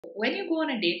when you go on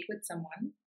a date with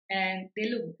someone and they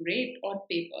look great on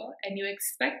paper and you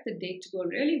expect the date to go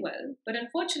really well, but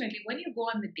unfortunately, when you go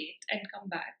on the date and come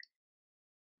back,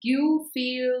 you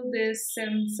feel this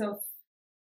sense of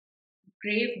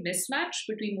grave mismatch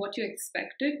between what you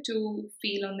expected to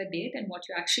feel on the date and what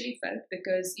you actually felt,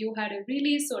 because you had a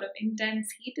really sort of intense,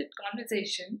 heated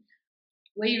conversation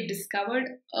where you discovered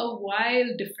a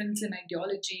wild difference in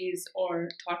ideologies or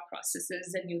thought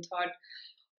processes, and you thought,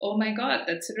 oh my god,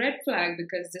 that's a red flag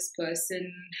because this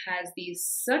person has these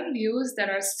certain views that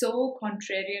are so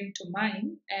contrarian to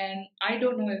mine, and I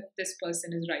don't know if this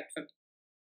person is right for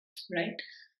me, right?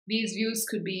 These views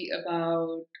could be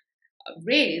about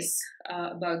race,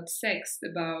 about sex,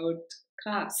 about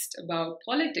caste, about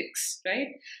politics, right?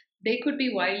 They could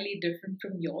be wildly different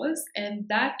from yours, and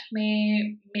that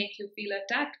may make you feel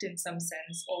attacked in some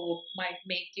sense, or might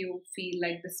make you feel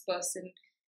like this person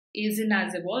isn't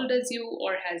as evolved as you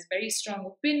or has very strong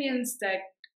opinions that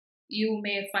you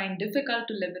may find difficult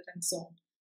to live with, and so on.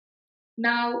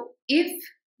 Now, if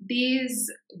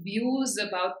these views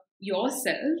about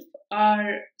yourself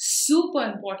are super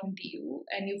important to you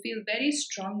and you feel very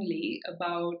strongly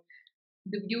about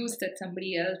the views that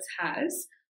somebody else has,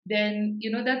 then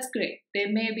that's great.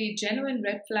 There may be genuine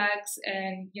red flags,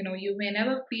 and you may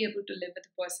never be able to live with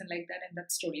a person like that, and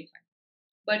that's totally fine.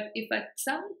 But if at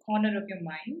some corner of your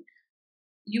mind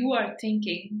you are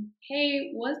thinking,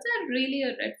 hey, was that really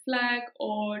a red flag,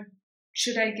 or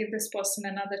should I give this person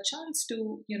another chance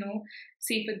to,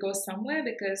 see if it goes somewhere,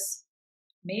 because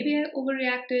maybe I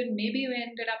overreacted, maybe we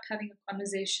ended up having a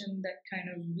conversation that kind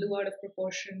of blew out of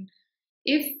proportion.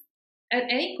 If at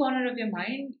any corner of your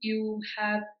mind you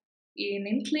have an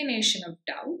inclination of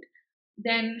doubt,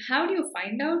 then how do you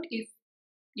find out if,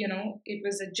 it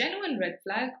was a genuine red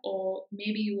flag, or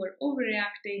maybe you were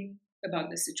overreacting about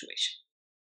the situation?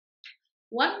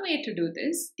 One way to do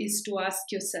this is to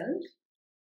ask yourself,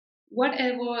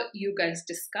 whatever you guys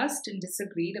discussed and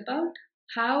disagreed about,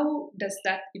 how does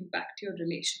that impact your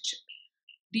relationship?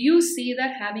 Do you see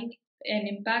that having an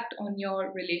impact on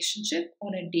your relationship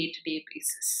on a day to day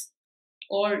basis?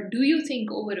 Or do you think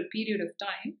over a period of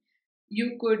time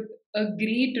you could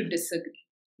agree to disagree?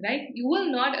 Right? You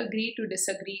will not agree to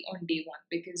disagree on day one,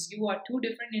 because you are two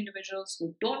different individuals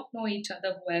who don't know each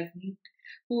other,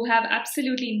 who have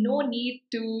absolutely no need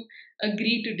to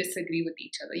agree to disagree with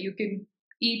each other. You can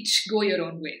each go your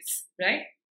own ways, right?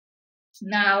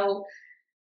 Now,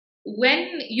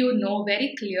 when you know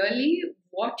very clearly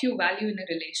what you value in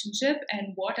a relationship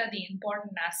and what are the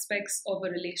important aspects of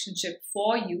a relationship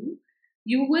for you,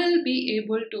 you will be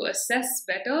able to assess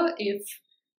better if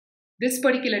this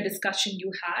particular discussion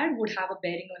you had would have a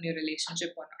bearing on your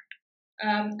relationship or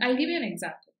not. I'll give you an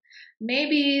example.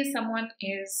 Maybe someone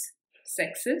is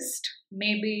sexist,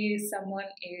 maybe someone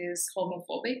is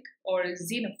homophobic or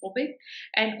xenophobic,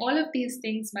 and all of these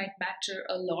things might matter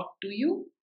a lot to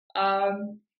you.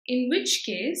 In which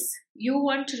case, you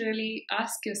want to really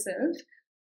ask yourself,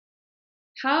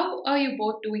 how are you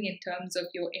both doing in terms of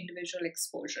your individual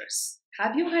exposures?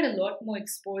 Have you had a lot more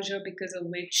exposure because of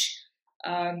which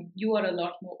you are a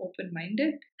lot more open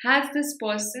minded? Has this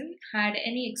person had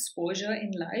any exposure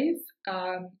in life?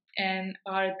 And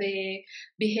are they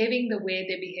behaving the way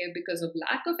they behave because of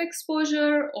lack of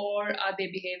exposure, or are they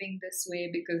behaving this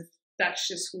way because that's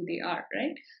just who they are,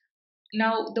 right?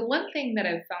 Now, the one thing that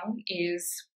I've found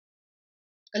is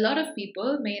a lot of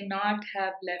people may not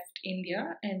have left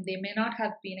India, and they may not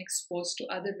have been exposed to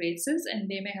other races, and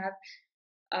they may have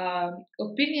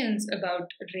opinions about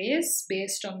race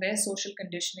based on their social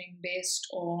conditioning, based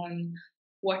on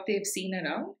what they've seen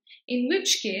around, in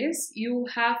which case you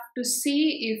have to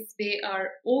see if they are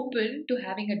open to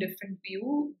having a different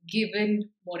view given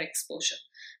more exposure.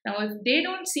 Now, if they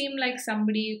don't seem like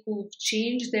somebody who've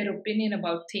changed their opinion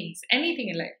about things, anything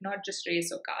in life, not just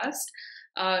race or caste,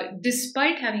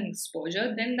 despite having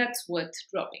exposure, then that's worth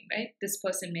dropping, right? This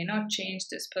person may not change,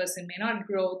 this person may not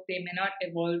grow, they may not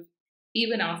evolve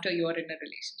even after you're in a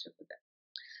relationship with them.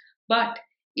 But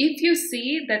if you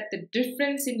see that the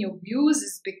difference in your views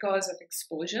is because of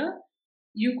exposure,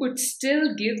 you could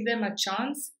still give them a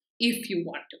chance if you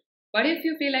want to. But if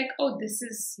you feel like, oh, this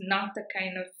is not the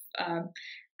kind of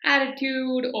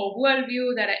attitude or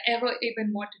worldview that I ever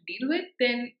even want to deal with,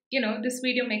 then, this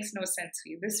video makes no sense for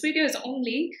you. This video is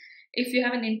only if you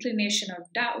have an inclination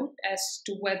of doubt as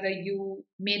to whether you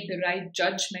made the right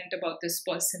judgment about this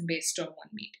person based on one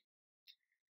meeting.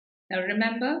 Now,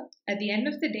 remember, at the end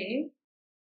of the day,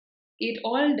 it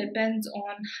all depends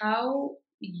on how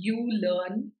you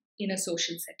learn in a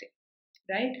social setting,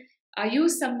 right? Are you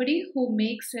somebody who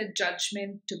makes a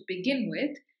judgment to begin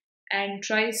with and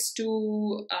tries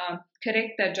to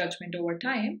correct that judgment over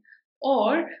time?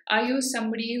 Or are you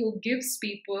somebody who gives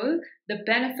people the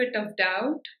benefit of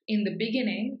doubt in the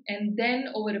beginning and then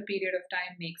over a period of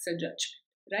time makes a judgment,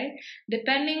 right?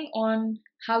 Depending on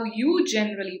how you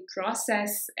generally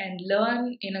process and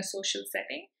learn in a social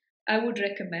setting, I would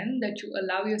recommend that you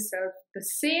allow yourself the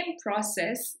same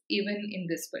process even in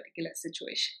this particular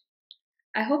situation.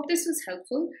 I hope this was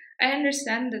helpful. I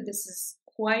understand that this is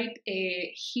quite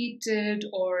a heated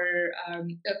or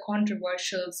a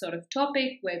controversial sort of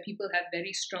topic where people have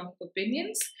very strong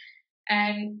opinions,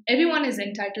 and everyone is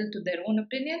entitled to their own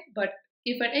opinion. But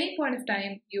if at any point of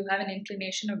time you have an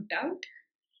inclination of doubt,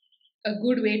 a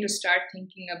good way to start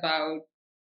thinking about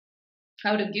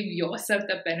how to give yourself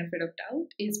the benefit of doubt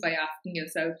is by asking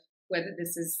yourself whether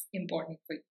this is important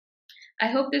for you. I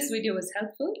hope this video was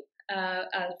helpful.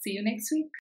 I'll see you next week.